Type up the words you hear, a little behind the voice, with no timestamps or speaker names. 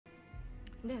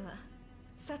では、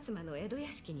薩摩の江戸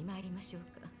屋敷に参りましょう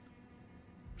か。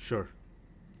Sure.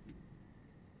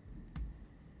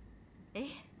 ええ、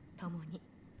共に。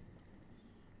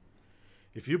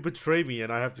If you betray me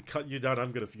and I have to cut you down,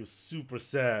 I'm gonna feel super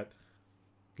sad.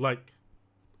 Like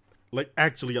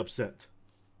actually upset.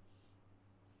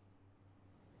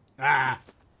 Ah!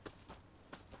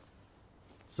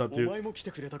 Sup, dude?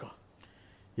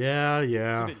 Yeah,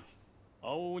 yeah.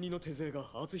 青鬼の手勢が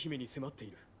篤姫に迫って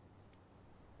いる。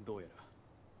どうや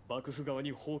ら幕府側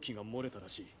に放棄が漏れたら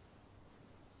しい。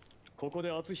ここ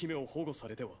で篤姫を保護さ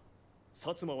れては、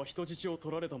薩摩は人質を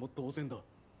取られたも同然だ。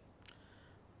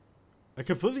I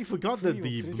completely forgot that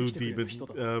the blue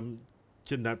demon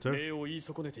kidnapped her. 礼を言い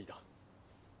損ねていた。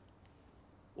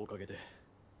おかげで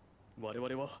我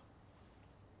々は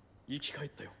生き返っ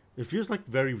たよ。It feels like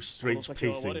very strange この先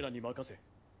は pacing. 我らに任せ。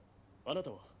あな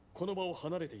たはこの場を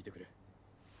離れていてくれ。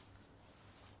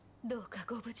どうか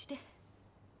ご無事で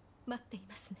待ってい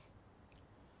ますね。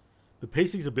The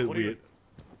pacing's a bit これより weird.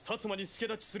 薩摩に助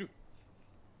立ちする。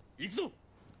行くぞ。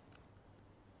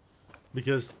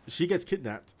Because she gets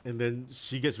kidnapped and then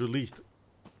she gets released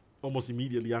almost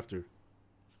immediately after.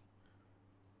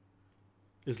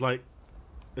 It's like,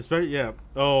 especially, yeah.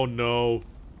 Oh no.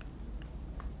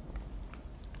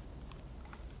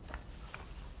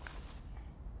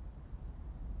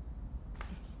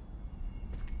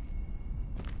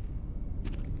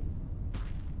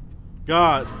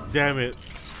 God damn it.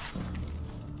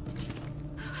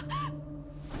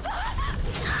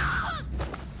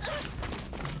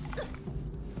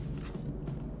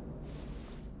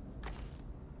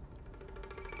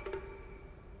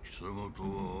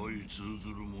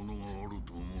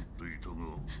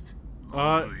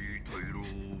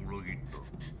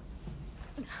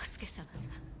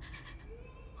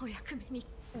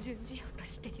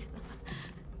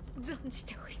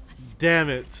 Damn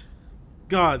it.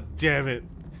 God damn it.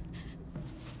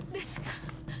 ですが、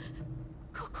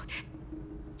ここで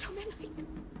止めないと。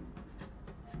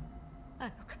あ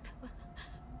の方は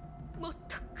もっ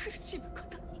と苦しむこ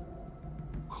とに。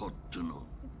勝手な。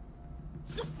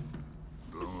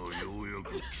だがようや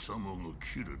く貴様が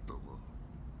切れたわ。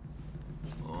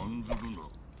案ずるな。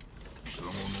貴様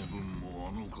の分も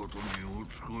あの方にお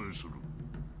仕えする。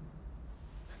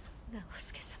直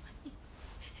輔様に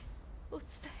お伝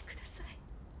えください。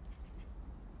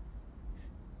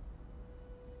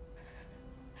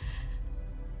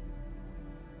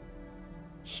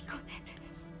彦根で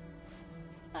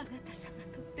あなた様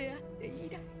と出会って以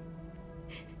来、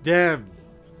 Damn.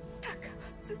 タカは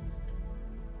ずっと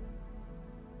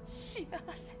幸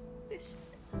せでした。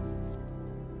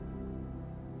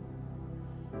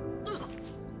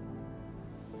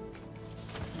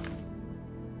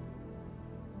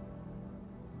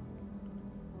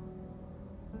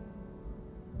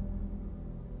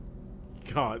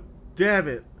God damn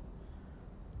it.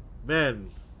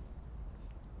 Man.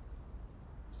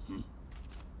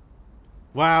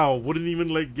 Wow, wouldn't even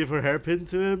like give her hairpin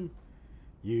to him?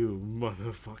 You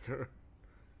motherfucker.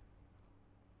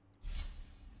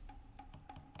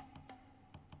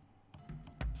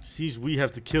 Seems we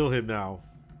have to kill him now.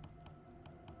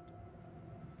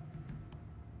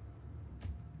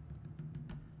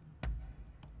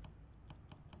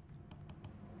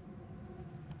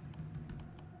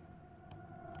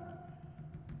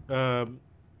 I'm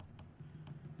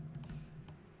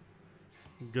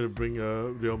gonna bring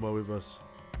Ryoma with us.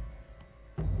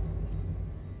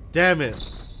 Damn it!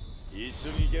 一緒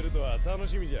に行けるとは楽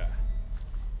しみじゃ。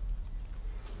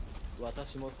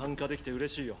私も参加できて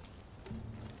嬉しいよ。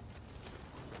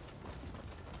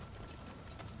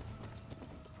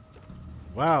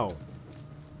Wow.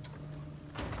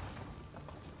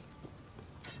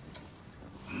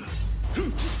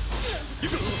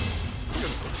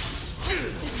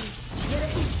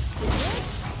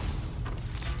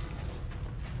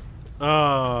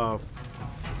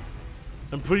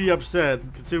 I'm pretty upset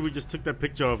considering we just took that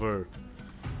picture of her.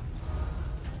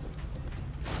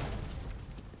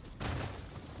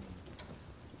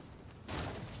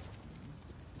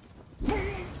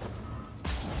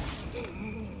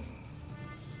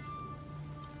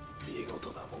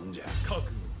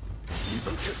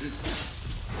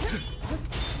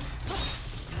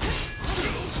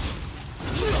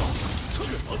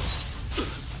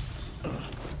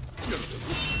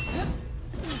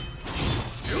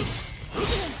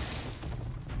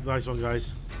 Nice one,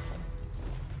 guys.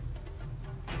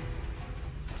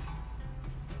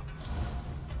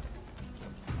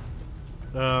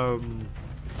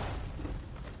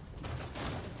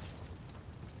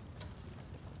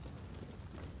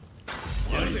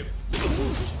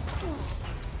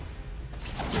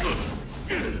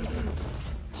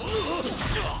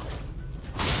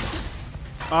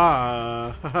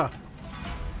 Ah, haha.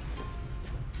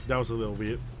 That was a little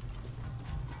weird.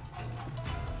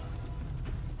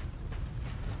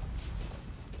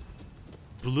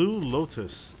 Blue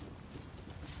Lotus.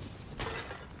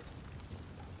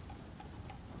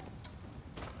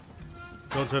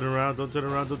 Don't turn around, don't turn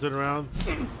around, don't turn around.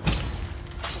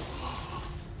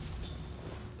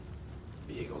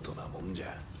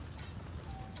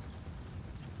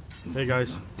 Hey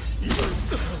guys.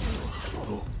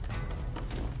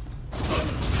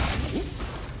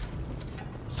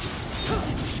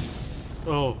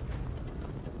 Oh.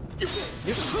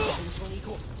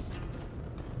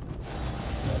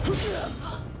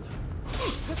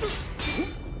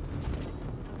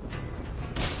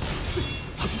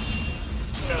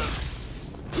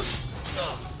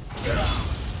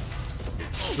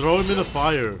 Throw him in the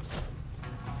fire.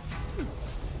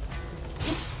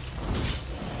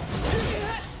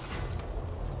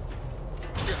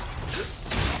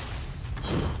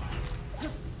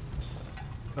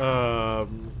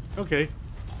 Okay.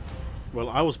 Well,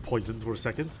 I was poisoned for a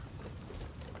second.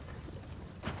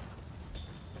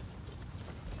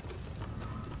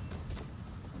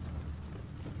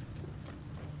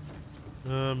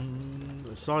 I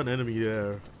saw an enemy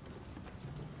there.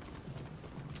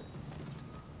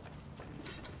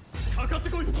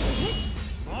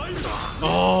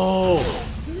 Oh!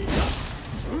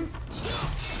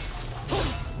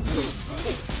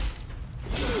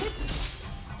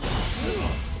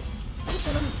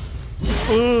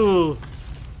 Ooh!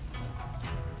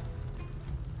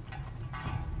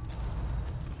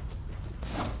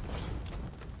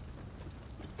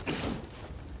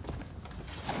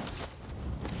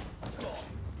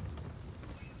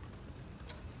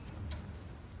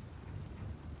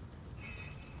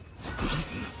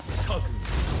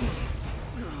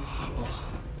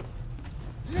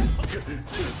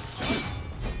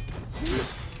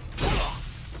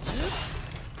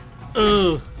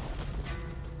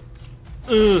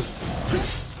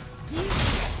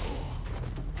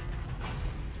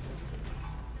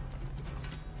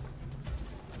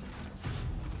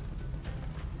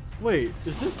 Wait,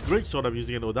 is this great sword I'm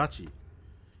using an Odachi?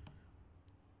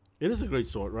 It is a great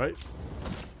sword, right?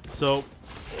 So,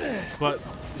 but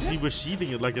you see, we're sheathing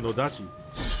it like an Odachi.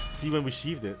 See when we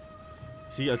sheathed it?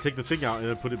 See, I take the thing out and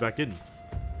then put it back in.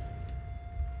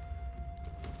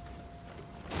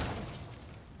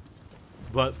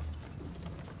 But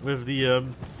with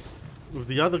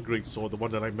the other great sword, the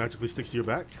one that like magically sticks to your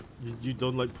back, you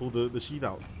don't like pull the sheath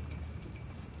out.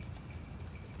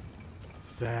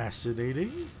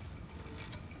 Fascinating.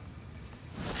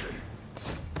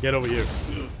 Get over here.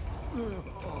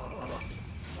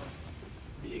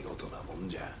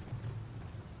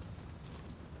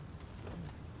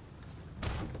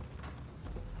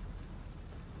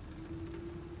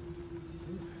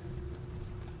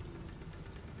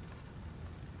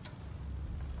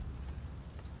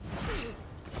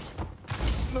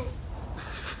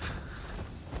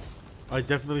 I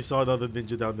definitely saw another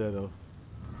ninja down there though.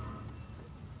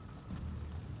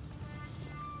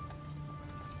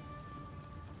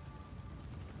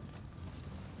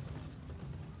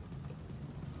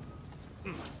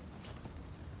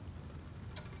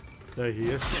 There he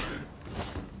is.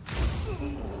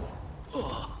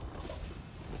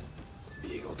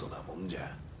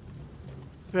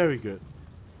 Very good.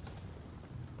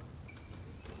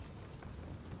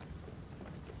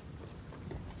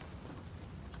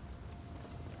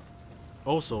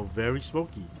 Also very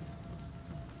smoky.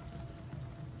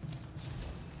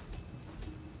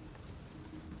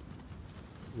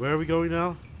 Where are we going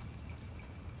now?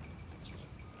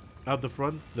 Out the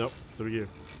front? Nope, through here.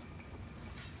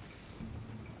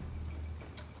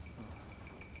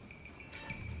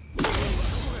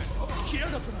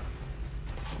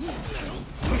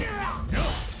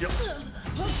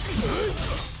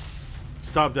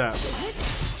 Stop that.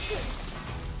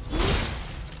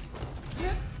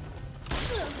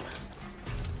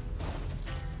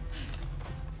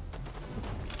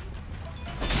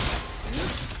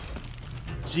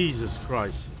 Jesus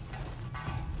Christ.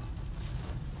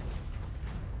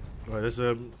 Alright, there's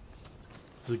a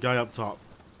guy up top.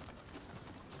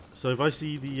 So if I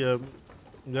see the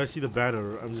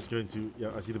banner, I'm just going to,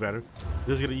 yeah, I see the banner.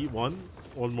 Just gonna eat one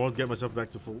more, get myself back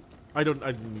to full. I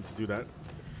didn't need to do that.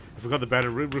 I forgot the banner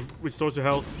restores your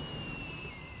health.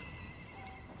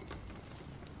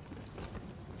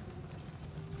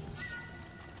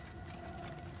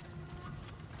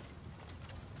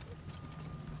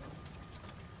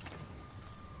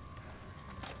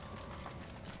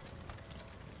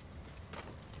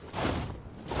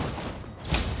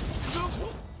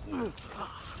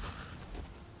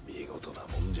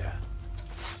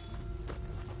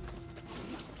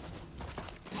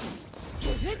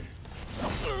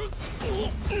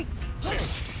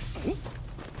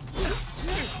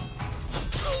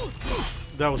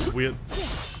 That was weird.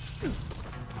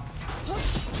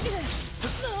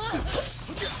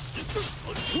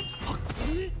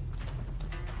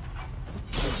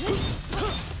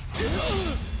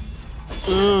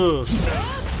 Ugh.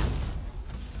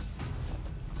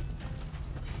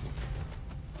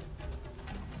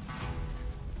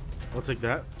 I'll take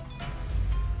that.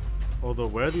 Although,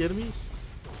 where are the enemies?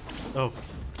 Oh.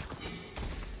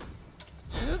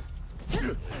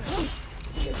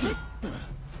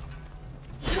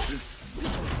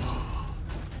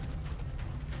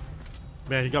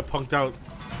 Man, he got punked out.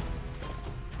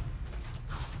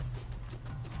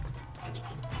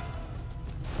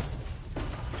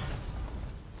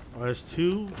 There's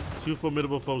two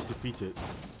formidable foes defeated.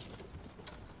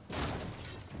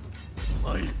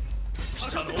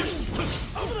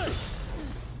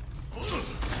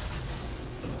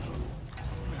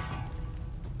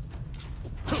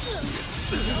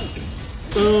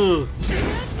 Ugh.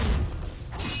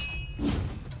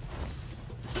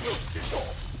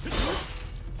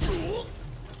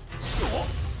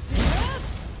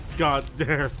 God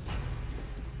damn.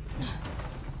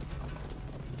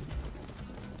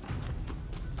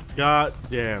 God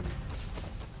damn.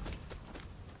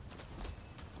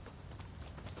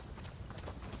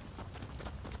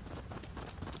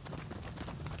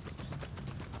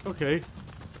 Okay.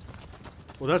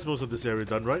 Well, that's most of this area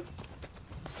done, right?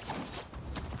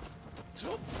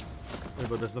 Yeah,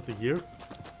 but there's nothing here.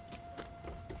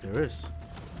 There is.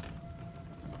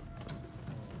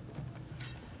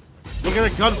 Look at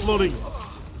that gun floating!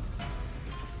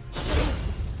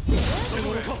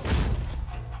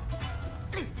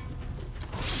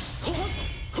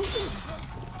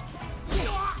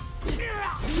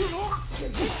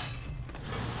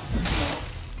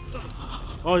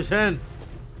 Oh, his hand!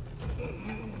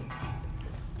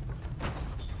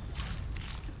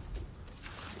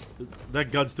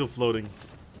 That gun's still floating.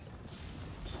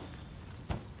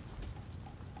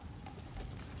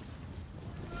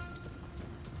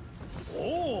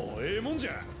 Oh,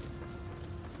 monja.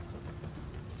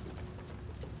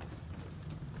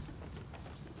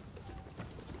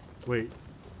 Wait.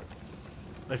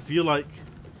 I feel like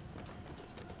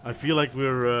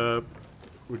we're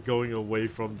going away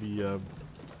from the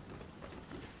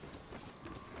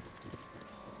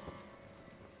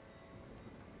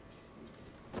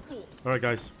Alright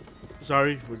guys.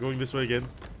 Sorry, we're going this way again.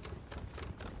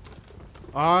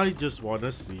 I just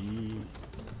wanna see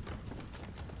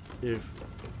if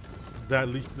that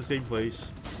leads to the same place.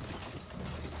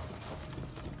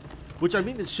 Which I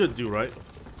mean it should do, right?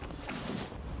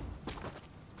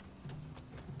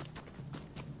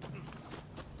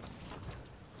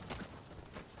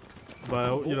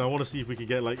 But you know, I want to see if we can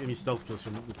get like any stealth kills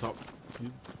from the top.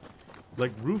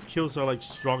 Like roof kills are like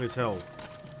strong as hell.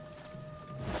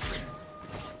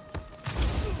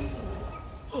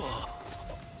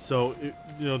 So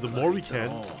you know, the more we can.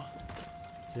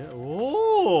 Yeah.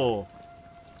 Oh.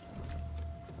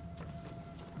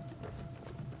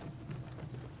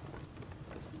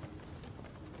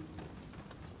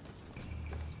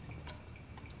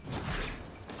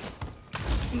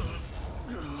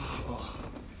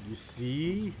 You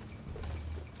see?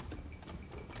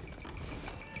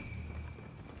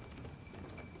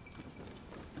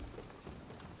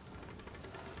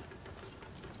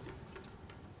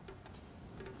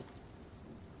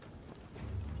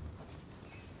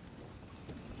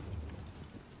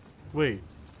 Wait.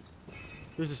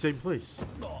 This is the same place.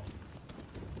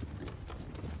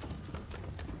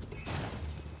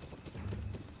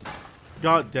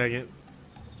 God dang it.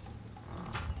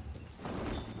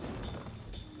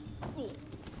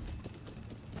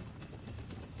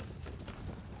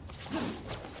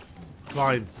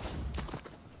 Fine.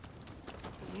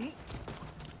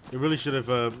 It really should have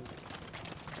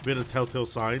been a telltale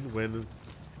sign when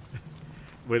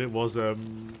when it was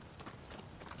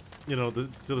you know,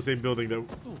 still the same building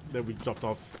that we dropped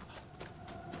off.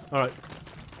 All right,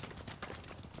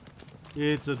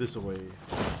 it's this away.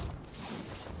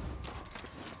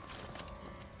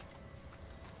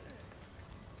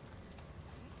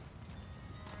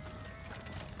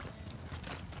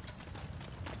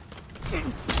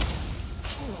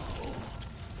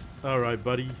 All right,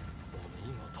 buddy.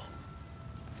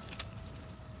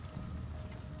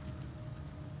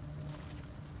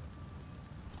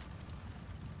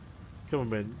 Come on,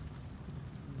 man.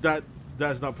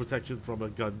 That's not protection from a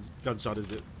gunshot,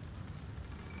 is it?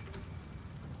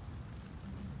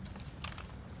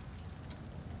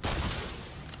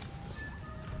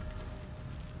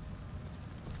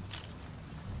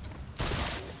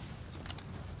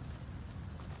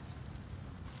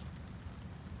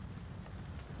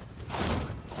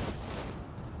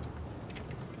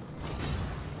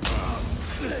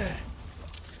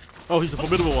 Oh, he's a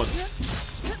formidable one.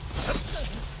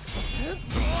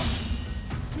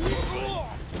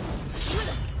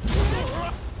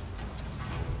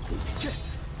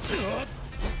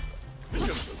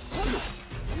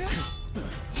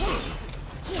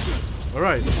 All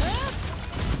right.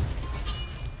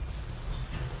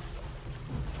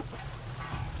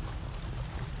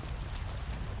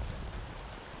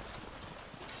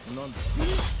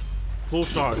 Full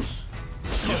charge.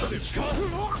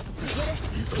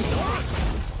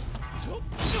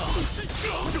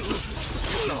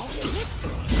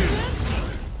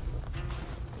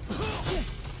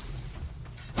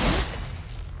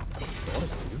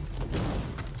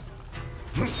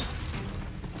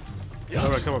 All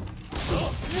right, come on.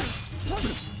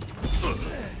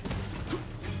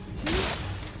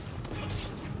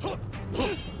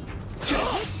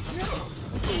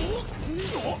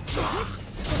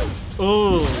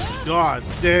 Oh, god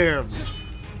damn.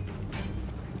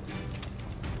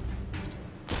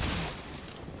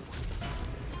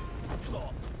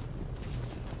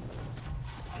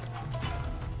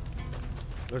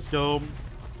 Let's go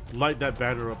light that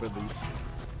banner up at least.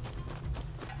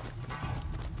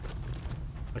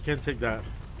 I can't take that.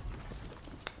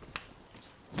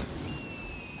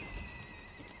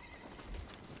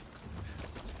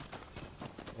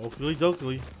 Oakley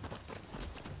dokley.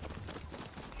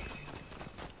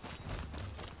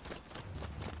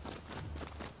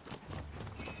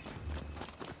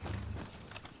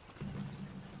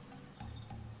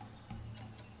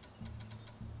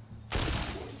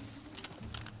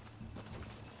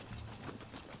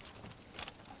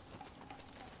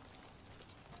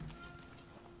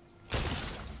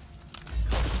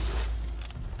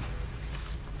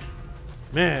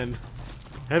 Man,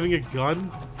 having a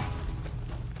gun,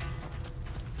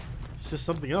 it's just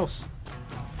something else.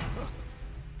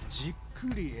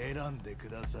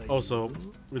 Also,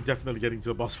 we're definitely getting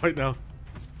to a boss fight now.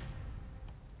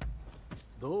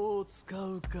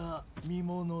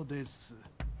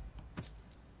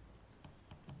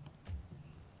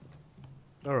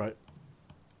 Alright.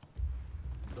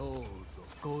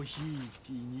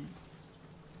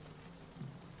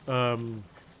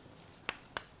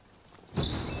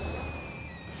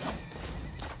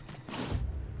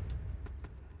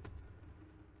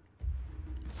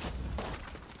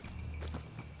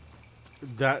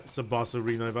 That's a boss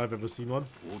arena if I've ever seen one.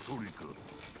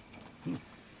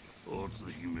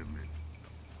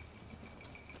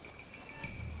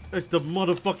 It's the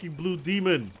motherfucking blue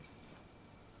demon.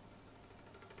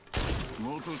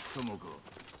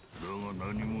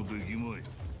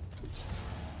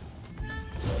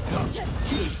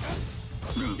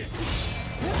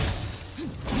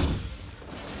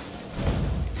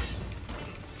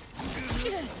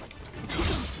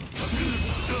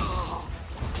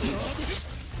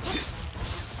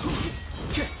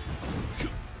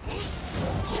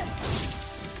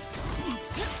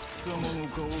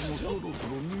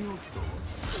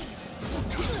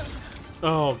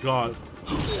 Oh god.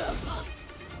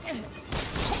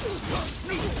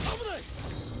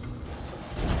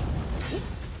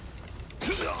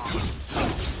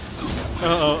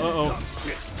 Uh-oh.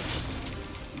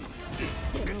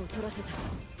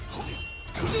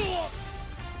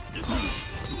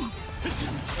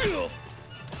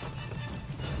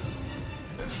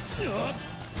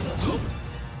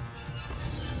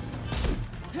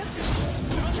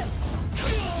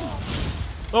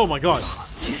 Oh my god.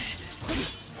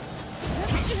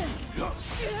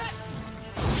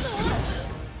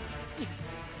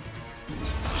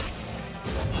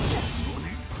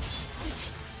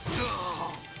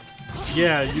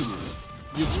 Yeah, you.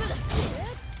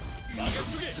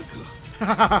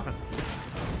 I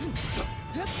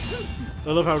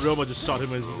love how Roma just shot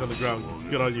him as he's on the ground.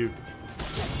 Good on you.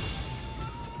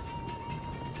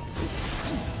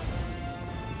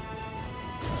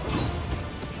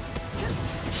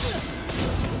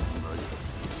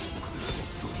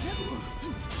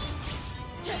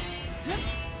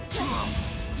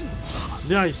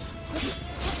 Nice.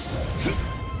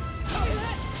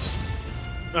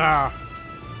 Ah.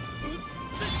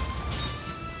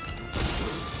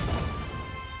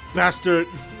 Bastard.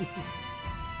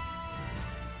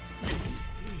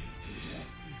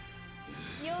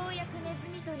 ようやくネズ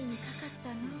ミ捕りにかかっ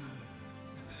たの。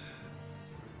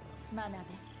学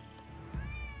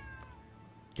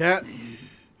べ。Cat.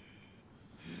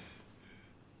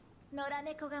 野良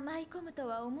猫が舞い込むと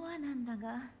は思わなんだ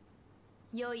が、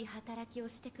良い働きを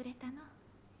してくれたの。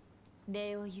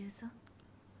礼を言うぞ。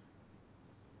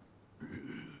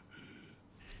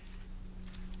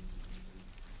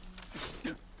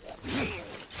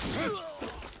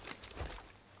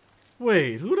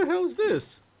Wait, who the hell is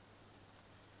this?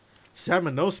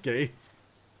 Samanosuke?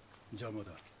 邪魔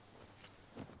だ。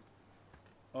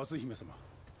篤姫様、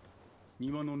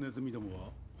庭のネズミども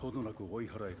はほどなく追い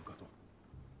払えるかと。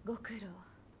ご苦労。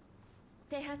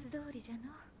手はず通りじゃの、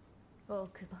大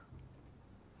久保。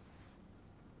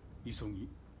急ぎ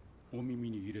お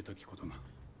耳に入れたきことが。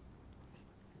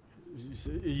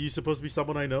Are you supposed to be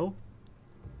someone I know?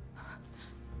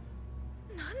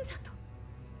 なんじゃと。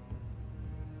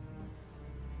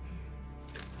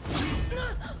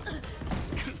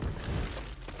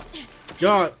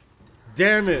God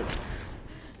damn it.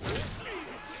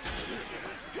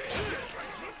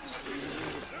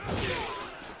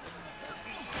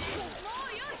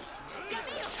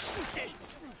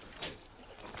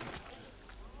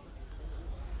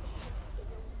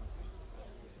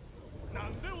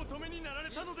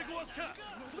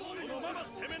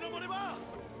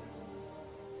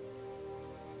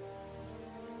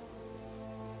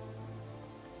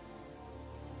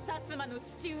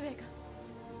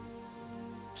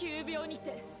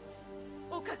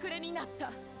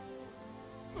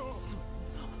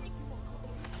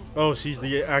 Oh, she's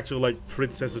the actual, like,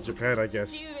 princess of Japan, I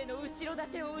guess.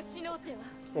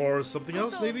 Or something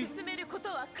else, maybe?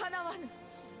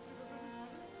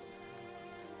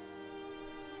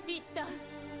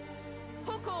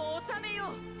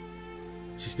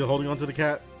 She's still holding on to the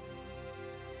cat?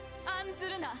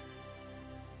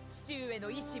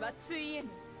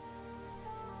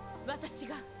 私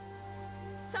が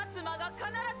薩摩が必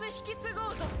ず引き継ご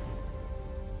うぞ。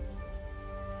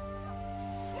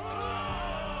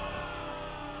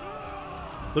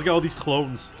Look at all these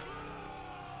clones.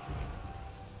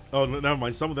 Oh, no, never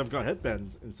mind. Some of them got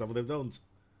headbands and some of them don't.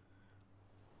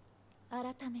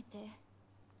 改めて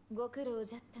ご苦労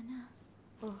じゃったな、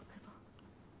大久保。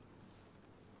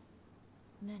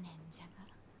無念じゃが、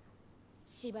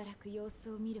しばらく様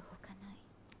子を見るほかない。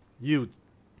You,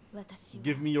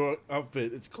 give me your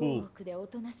outfit. It's cool. 多くでお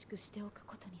となしくしておく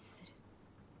ことにする。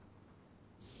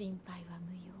心配は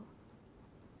無用。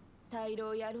大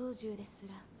老や老中です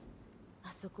ら、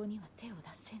あそこには手を出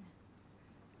せぬ。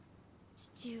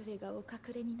父上がお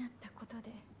隠れになったこと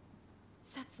で、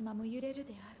薩摩も揺れる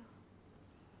であろ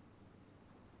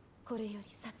う。これより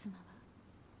薩摩は、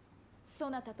そ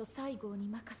なたと西郷に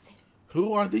任せる。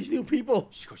Who are these new people?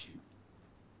 しかし、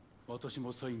私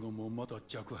も西郷もまだ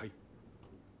若輩。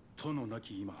殿な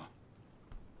き今。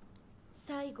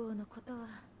西郷のことは、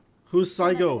Who's そ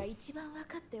なた Saigo? が一番分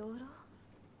かっておろう。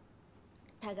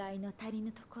互いの足り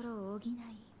ぬところを補い。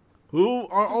Who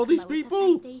are all these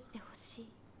people?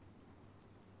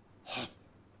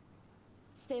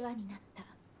 世話になった。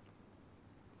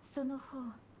その方、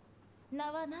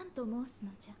名は何と申す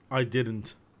のじゃ。I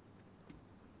didn't.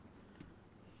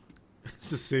 It's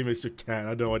the same as your cat.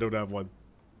 I know I don't have one.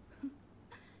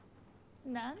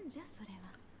 なんじゃそれ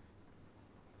は。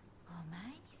お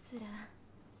前にすら、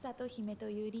里姫と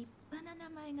いう立派な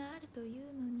名前があるとい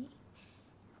うのに、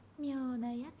妙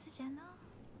なやつじゃの。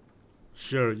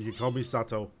Sure, you can call me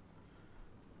Sato.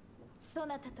 そ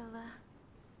なたとは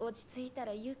落ち着いた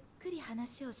らゆっくり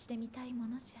話をしてみたいも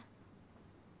のじゃ。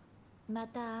ま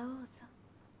た会おうぞ。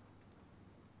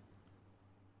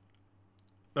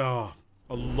Oh,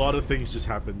 a lot of things just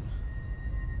happened.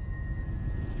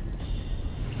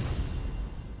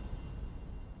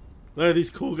 Look at these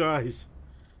cool guys.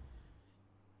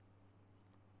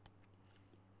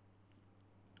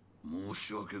 申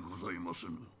し訳ございませ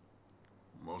ん。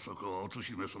まさか篤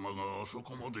姫様があそ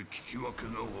こまで聞き分け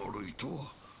が悪いと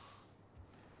は。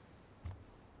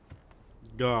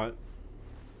God.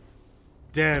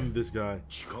 Damn this guy.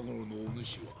 近頃のお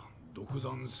主は独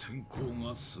断専行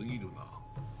が過ぎるな。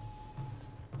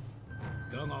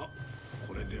だが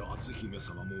これで篤姫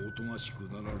様もおとなしく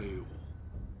なられよう。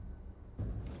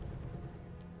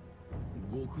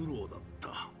ご苦労だっ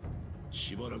た。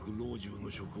しばらく老中の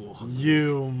職を外れ、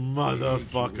You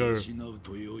motherfucker. 失う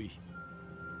とよい。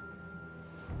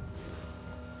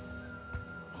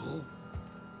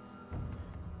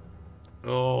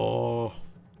Oh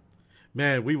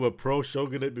man, we were pro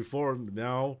shogunate before.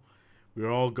 Now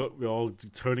we're all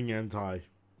turning anti.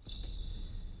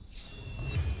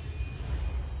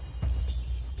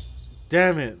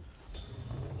 Damn it!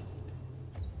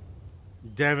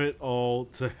 Damn it all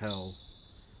to hell!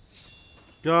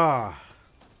 God.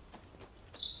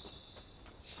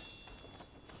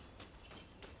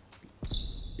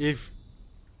 If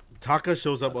Taka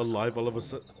shows up alive all of a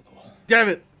sudden, damn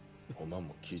it!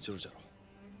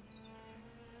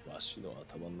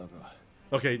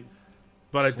 Okay,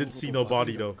 but I didn't see no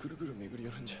body though.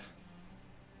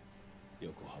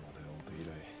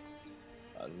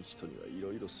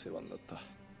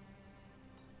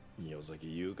 宮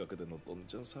崎遊郭でのどん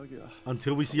ちゃん騒ぎは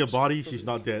Until we see a body, she's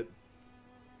not dead.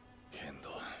 けんど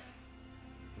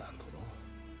なんとの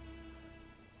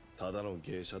ただの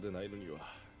芸者でないのには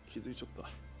気づいちゃった。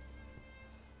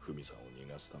ふみさんを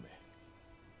逃がすため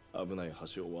危ない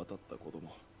橋を渡った子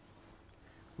供。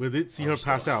 We did see her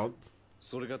pass out,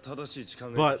 それが正しい時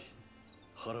間 but が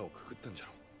腹をくくったんじゃ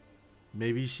ろ。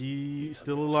 maybe she's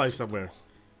still alive somewhere.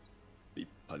 立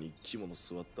派に肝の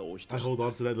座ったお人 I hold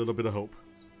on to that little bit of hope.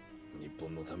 日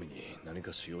本のために何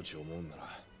かしようち思うんなら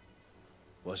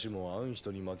わしも会う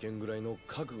人に負けんぐらいの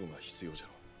覚悟が必要じゃ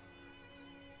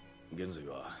ろ。現在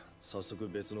は早速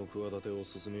別の企てを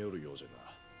進めよるようじゃが、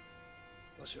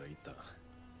わしは一旦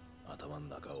頭の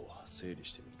中を整理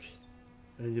してみるき。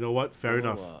 And you know what? Fair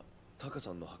enough. タカ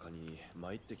さんの墓に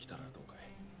参ってきたらどうかい。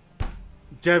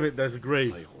 Damn it, that's a grave.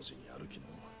 西宝寺に歩きの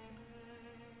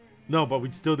No, but we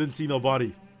still didn't see no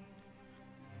body.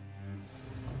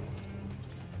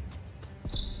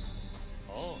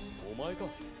 ああ、お前か。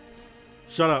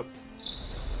 Shut up.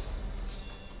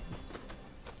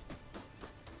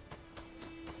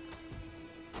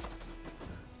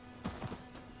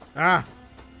 Ah!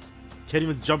 Can't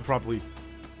even jump properly.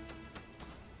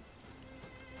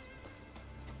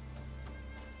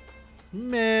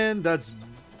 Man, that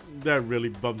really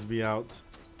bums me out.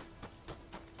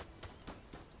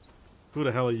 Who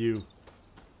the hell are you?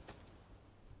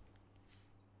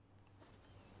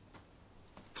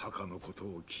 タカのこと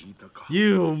を聞いたか。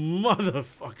 You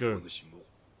motherfucker. お主も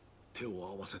手を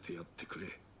合わせてやってくれ。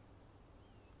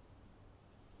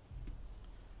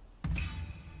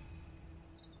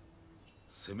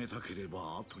攻めたけれ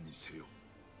ば後にせよ。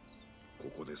こ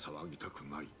こで騒ぎたく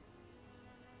ない。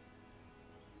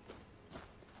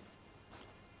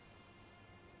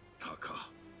タカ、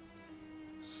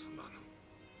すまぬ。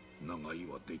長居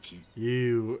はできん。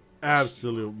 You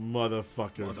absolute ま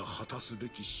motherfucker. だ果たすべ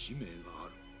き使命があ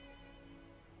る。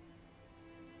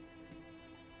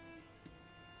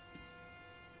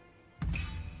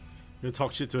You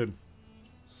talk shit to him.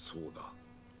 そうだ。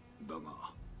だ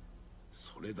が、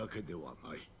それだけでは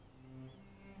ない。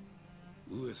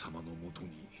上様のもとに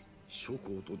諸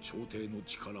侯と朝廷の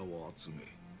力を集め、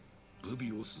武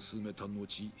備を進めた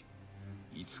後、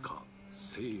いつか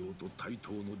西洋と対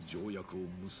等の条約を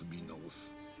結び直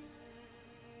す。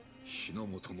日の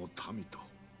本の民と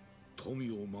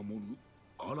富を守る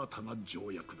新たな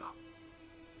条約だ。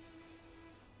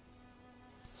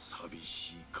寂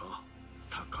しいか、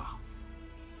タカ。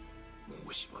も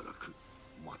うしばらく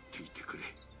待っていてくれ。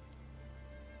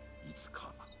いつ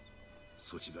か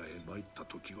そちらへ参った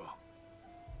時は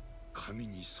神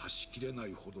に差しきれな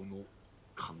いほどの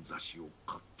かんざしを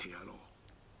買ってやろう。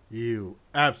 You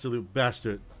absolute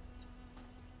bastard.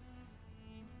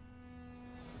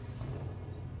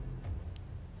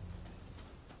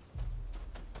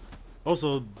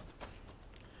 Also,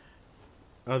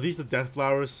 are these the death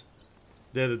flowers?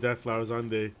 They're the death flowers, aren't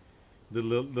they?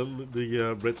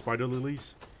 The red spider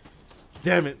lilies.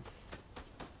 Damn it!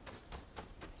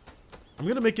 I'm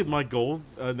gonna make it my goal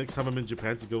next time I'm in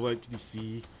Japan to go actually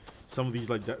see some of these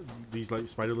like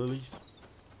spider lilies.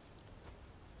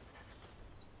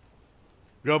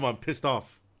 Girl, I'm pissed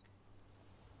off.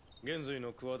 現在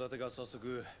の企てが早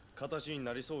速形に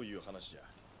なりそういう話じゃ。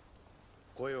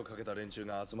声をかけた連中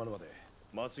が集まるまで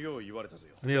待つよう言われたぜ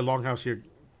よ。 I need a longhouse here.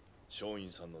 松陰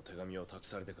さんの手紙を託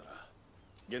されてから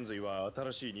現在は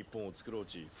新しい日本を作ろう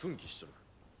ち奮起しとる。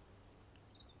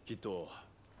きっと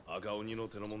赤鬼の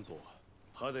手のもんと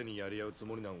派手にやり合うつ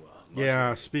もりなんは。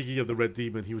 Yeah, speaking of the red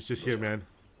demon, he was just here, man.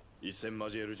 一戦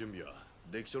交える準備は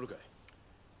できとるかい。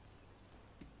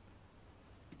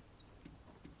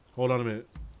 Hold on a minute.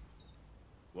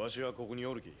 わしはここに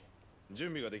おるき。準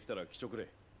備ができたら来ちょくれ。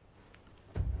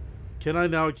 Can I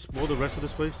now explore the rest of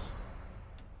this place?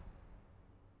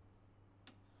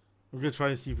 We're gonna try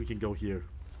and see if we can go here.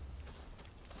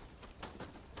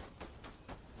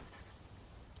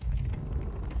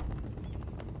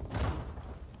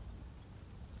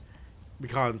 We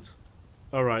can't.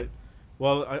 Alright.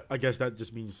 Well, I guess that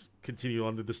just means continue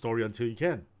on with the story until you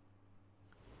can.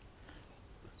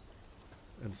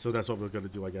 And so that's what we're gonna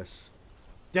do, I guess.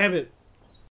 Damn it!